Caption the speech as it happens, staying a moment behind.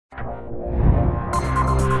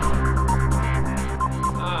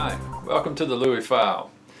Welcome to the Louie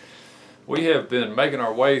File. We have been making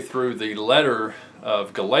our way through the letter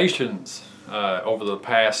of Galatians over the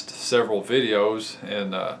past several videos,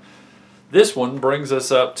 and this one brings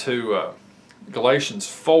us up to Galatians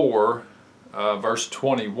 4 verse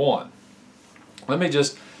 21. Let me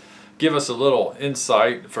just give us a little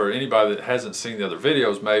insight for anybody that hasn't seen the other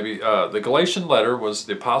videos maybe. The Galatian letter was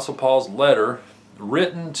the Apostle Paul's letter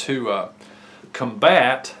written to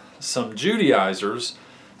combat some Judaizers,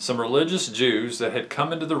 some religious Jews that had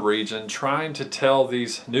come into the region trying to tell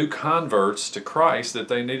these new converts to Christ that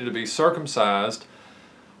they needed to be circumcised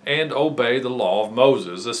and obey the law of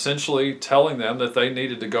Moses, essentially telling them that they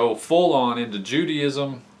needed to go full on into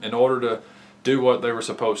Judaism in order to do what they were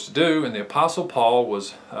supposed to do. And the Apostle Paul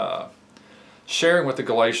was sharing with the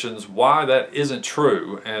Galatians why that isn't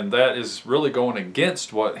true, and that is really going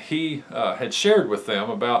against what he had shared with them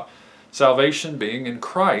about salvation being in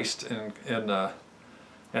Christ,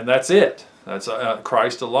 and that's it. That's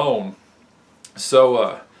Christ alone.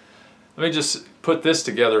 So let me just put this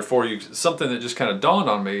together for you, something that just kind of dawned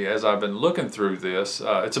on me as I've been looking through this.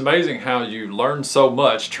 It's amazing how you learn so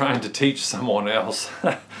much trying to teach someone else.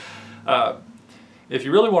 If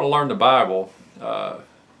you really want to learn the Bible,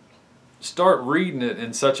 start reading it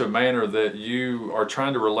in such a manner that you are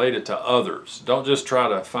trying to relate it to others. Don't just try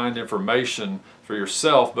to find information for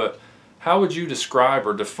yourself, but how would you describe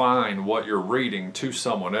or define what you're reading to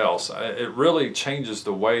someone else? It really changes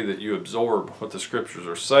the way that you absorb what the scriptures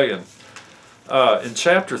are saying. In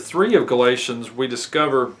chapter 3 of Galatians, we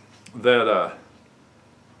discover that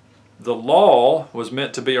the law was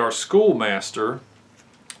meant to be our schoolmaster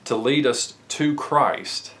to lead us to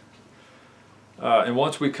Christ. And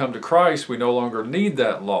once we come to Christ, we no longer need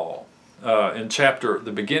that law. In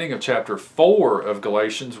the beginning of chapter 4 of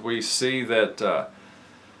Galatians, we see that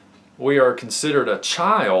we are considered a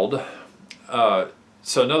child,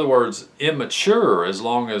 so in other words, immature, as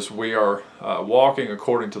long as we are walking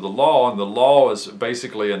according to the law, and the law is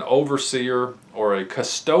basically an overseer or a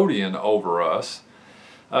custodian over us.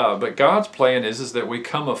 But God's plan is that we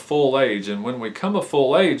come of full age, and when we come of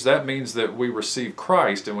full age, that means that we receive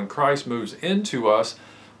Christ, and when Christ moves into us,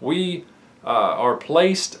 we are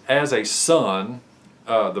placed as a son.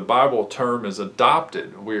 The Bible term is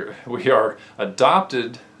adopted. We are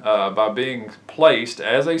adopted by being placed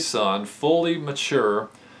as a son, fully mature,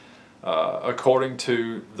 according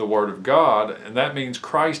to the Word of God, and that means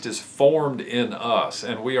Christ is formed in us,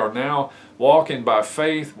 and we are now walking by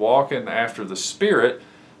faith, walking after the Spirit,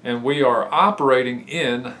 and we are operating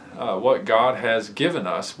in what God has given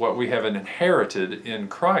us, what we have inherited in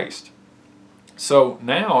Christ. So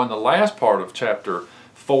now in the last part of chapter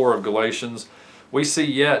 4 of Galatians, we see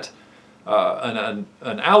yet an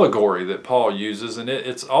allegory that Paul uses, and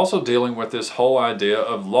it's also dealing with this whole idea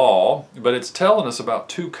of law, but it's telling us about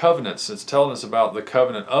two covenants. It's telling us about the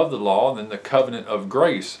covenant of the law and then the covenant of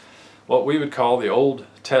grace, what we would call the Old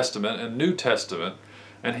Testament and New Testament.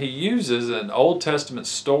 And he uses an Old Testament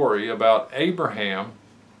story about Abraham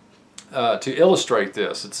to illustrate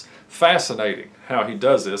this. It's fascinating how he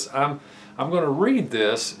does this. I'm going to read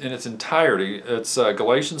this in its entirety. It's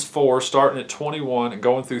Galatians 4, starting at 21 and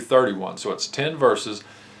going through 31. So it's 10 verses.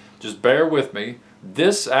 Just bear with me.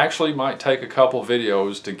 This actually might take a couple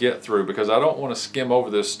videos to get through because I don't want to skim over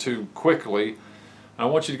this too quickly. I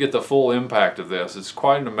want you to get the full impact of this. It's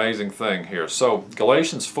quite an amazing thing here. So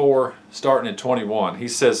Galatians 4, starting at 21, he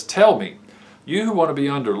says, "Tell me, you who want to be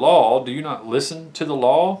under law, do you not listen to the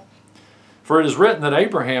law? For it is written that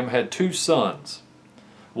Abraham had two sons,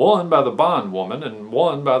 one by the bondwoman and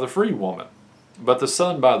one by the free woman. But the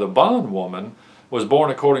son by the bondwoman was born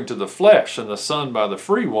according to the flesh, and the son by the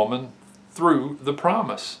free woman through the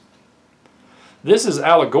promise. This is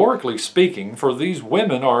allegorically speaking, for these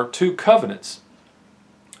women are two covenants,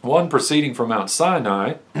 one proceeding from Mount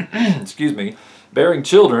Sinai, excuse me, bearing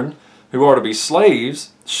children who are to be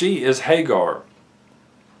slaves. She is Hagar.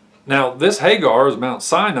 Now, this Hagar is Mount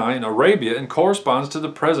Sinai in Arabia and corresponds to the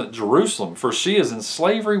present Jerusalem, for she is in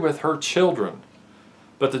slavery with her children.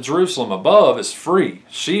 But the Jerusalem above is free.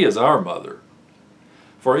 She is our mother.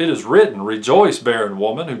 For it is written, 'Rejoice, barren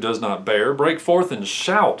woman who does not bear. Break forth and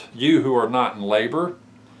shout, you who are not in labor.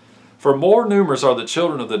 For more numerous are the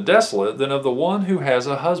children of the desolate than of the one who has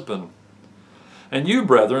a husband. And you,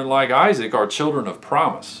 brethren, like Isaac, are children of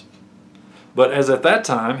promise. But as at that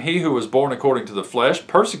time he who was born according to the flesh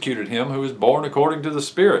persecuted him who was born according to the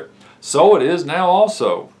Spirit, so it is now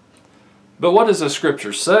also. But what does the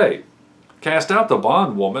Scripture say? Cast out the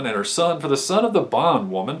bondwoman and her son, for the son of the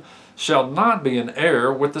bondwoman shall not be an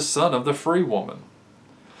heir with the son of the free woman.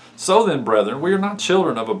 So then, brethren, we are not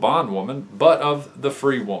children of a bondwoman, but of the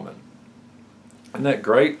free woman.'" Isn't that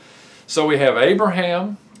great? So we have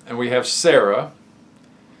Abraham, and we have Sarah,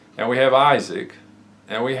 and we have Isaac,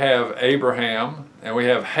 and we have Abraham, and we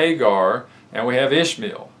have Hagar, and we have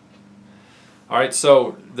Ishmael. All right,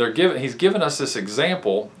 so he's given us this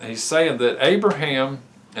example, and he's saying that Abraham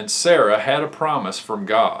and Sarah had a promise from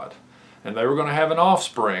God, and they were going to have an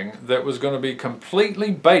offspring that was going to be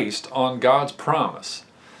completely based on God's promise.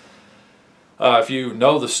 If you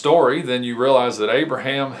know the story, then you realize that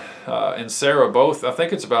Abraham and Sarah both, I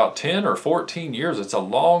think it's about 10 or 14 years. It's a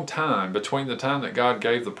long time between the time that God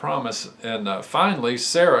gave the promise. And finally,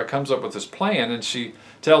 Sarah comes up with this plan, and she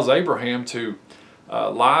tells Abraham to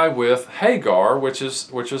lie with Hagar, which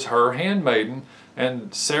is her handmaiden.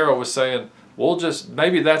 And Sarah was saying, well,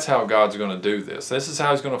 maybe that's how God's going to do this. This is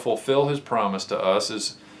how he's going to fulfill his promise to us,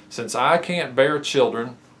 is since I can't bear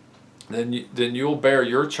children, then you'll bear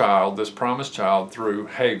your child, this promised child, through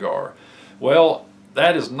Hagar. Well,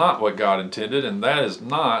 that is not what God intended, and that's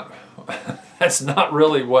not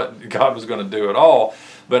really what God was going to do at all.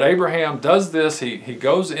 But Abraham does this. He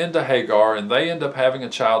goes into Hagar, and they end up having a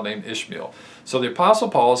child named Ishmael. So the Apostle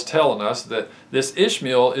Paul is telling us that this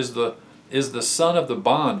Ishmael is the son of the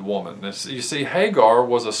bondwoman. You see, Hagar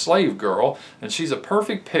was a slave girl, and she's a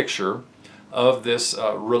perfect picture of this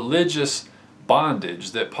religious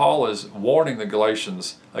bondage that Paul is warning the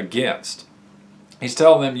Galatians against. He's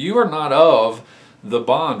telling them, you are not of the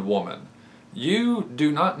bondwoman. You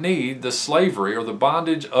do not need the slavery or the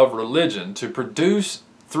bondage of religion to produce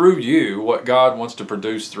through you what God wants to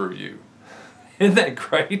produce through you. Isn't that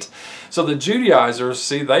great? So the Judaizers,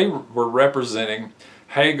 see, they were representing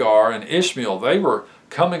Hagar and Ishmael. They were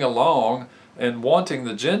coming along and wanting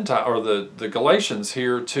the Gentile or the Galatians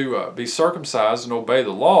here to be circumcised and obey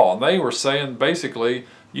the law. And they were saying basically,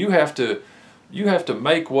 you have to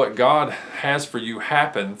make what God has for you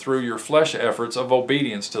happen through your flesh efforts of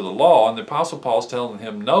obedience to the law. And the Apostle Paul's telling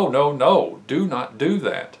him, no, no, no, do not do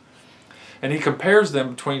that. And he compares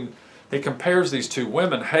these two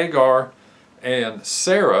women, Hagar and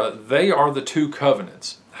Sarah. They are the two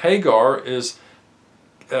covenants. Hagar is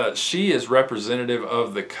she is representative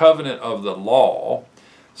of the covenant of the law.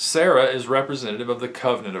 Sarah is representative of the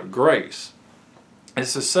covenant of grace.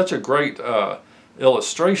 This is such a great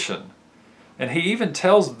illustration. And he even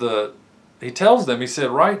tells them, he said,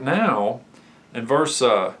 right now, in verse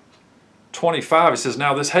 25, he says,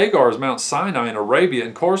 now this Hagar is Mount Sinai in Arabia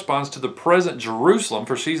and corresponds to the present Jerusalem,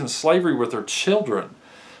 for she's in slavery with her children.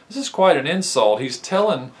 This is quite an insult. He's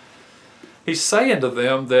saying to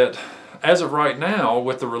them that as of right now,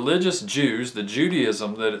 with the religious Jews, the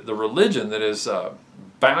Judaism, the religion that is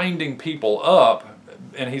binding people up,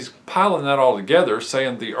 and he's piling that all together,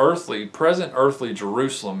 saying the present earthly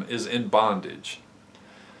Jerusalem is in bondage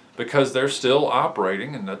because they're still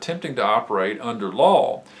operating and attempting to operate under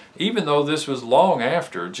law, even though this was long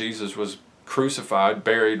after Jesus was crucified,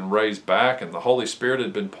 buried, and raised back, and the Holy Spirit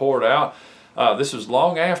had been poured out. This was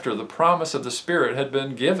long after the promise of the Spirit had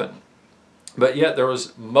been given. But yet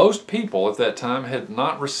most people at that time had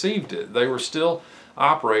not received it. They were still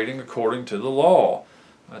operating according to the law.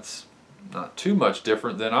 That's not too much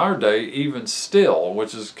different than our day, even still,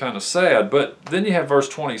 which is kind of sad. But then you have verse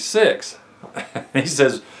 26. He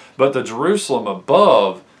says, but the Jerusalem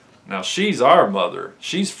above, now she's our mother.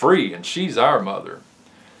 She's free, and she's our mother.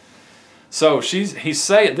 So he's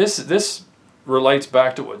saying this relates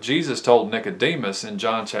back to what Jesus told Nicodemus in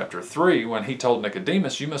John chapter 3, when he told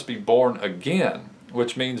Nicodemus, you must be born again,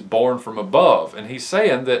 which means born from above. And he's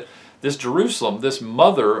saying that this Jerusalem, this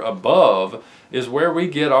mother above, is where we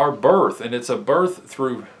get our birth, and it's a birth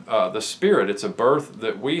through the Spirit. It's a birth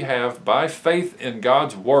that we have by faith in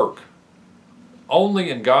God's work,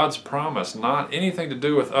 only in God's promise, not anything to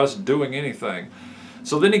do with us doing anything.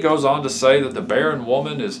 So then he goes on to say that the barren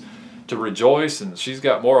woman is to rejoice, and she's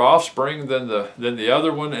got more offspring than the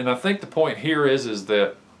other one. And I think the point here is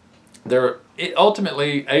that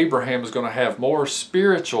ultimately Abraham is going to have more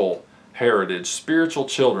spiritual heritage, spiritual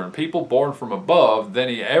children, people born from above, than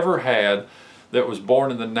he ever had that was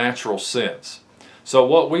born in the natural sense. So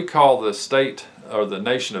what we call the state or the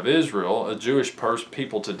nation of Israel, a Jewish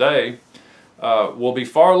people today, will be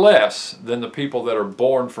far less than the people that are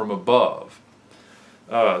born from above.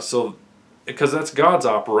 Because that's God's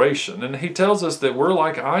operation. And he tells us that we're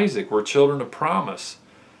like Isaac, we're children of promise.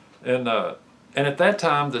 And at that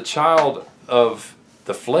time, the child of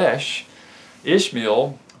the flesh,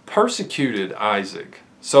 Ishmael, persecuted Isaac.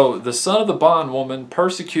 So the son of the bondwoman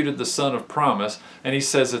persecuted the son of promise, and he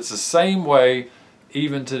says it's the same way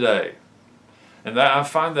even today. And I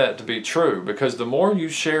find that to be true, because the more you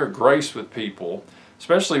share grace with people,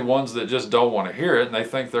 especially ones that just don't want to hear it and they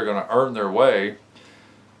think they're going to earn their way,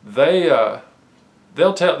 they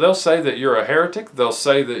they'll say that you're a heretic. They'll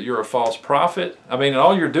say that you're a false prophet. I mean,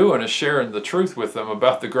 all you're doing is sharing the truth with them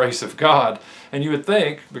about the grace of God. And you would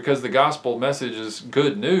think, because the gospel message is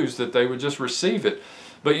good news, that they would just receive it.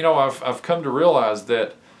 But you know, I've come to realize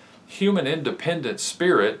that human independent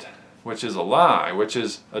spirit, which is a lie, which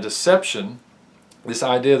is a deception, this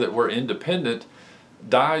idea that we're independent,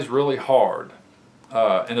 dies really hard.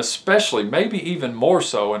 And especially, maybe even more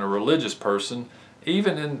so in a religious person,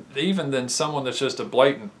 even than someone that's just a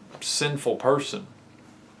blatant sinful person.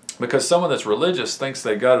 Because someone that's religious thinks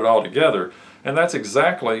they got it all together. And that's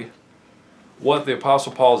exactly what the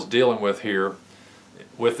Apostle Paul is dealing with here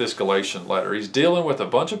with this Galatian letter. He's dealing with a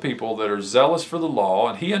bunch of people that are zealous for the law,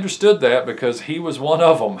 and he understood that because he was one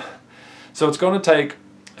of them. So it's going to take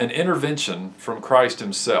an intervention from Christ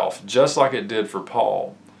himself, just like it did for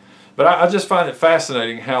Paul. But I just find it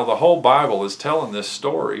fascinating how the whole Bible is telling this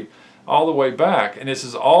story all the way back, and this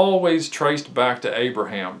is always traced back to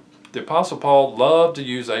Abraham. The Apostle Paul loved to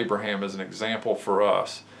use Abraham as an example for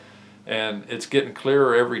us, and it's getting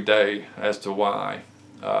clearer every day as to why.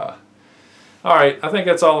 All right, I think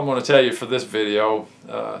that's all I'm going to tell you for this video.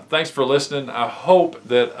 Thanks for listening. I hope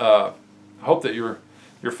that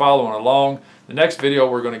you're following along. The next video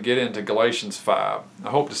we're going to get into Galatians 5. I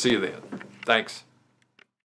hope to see you then. Thanks.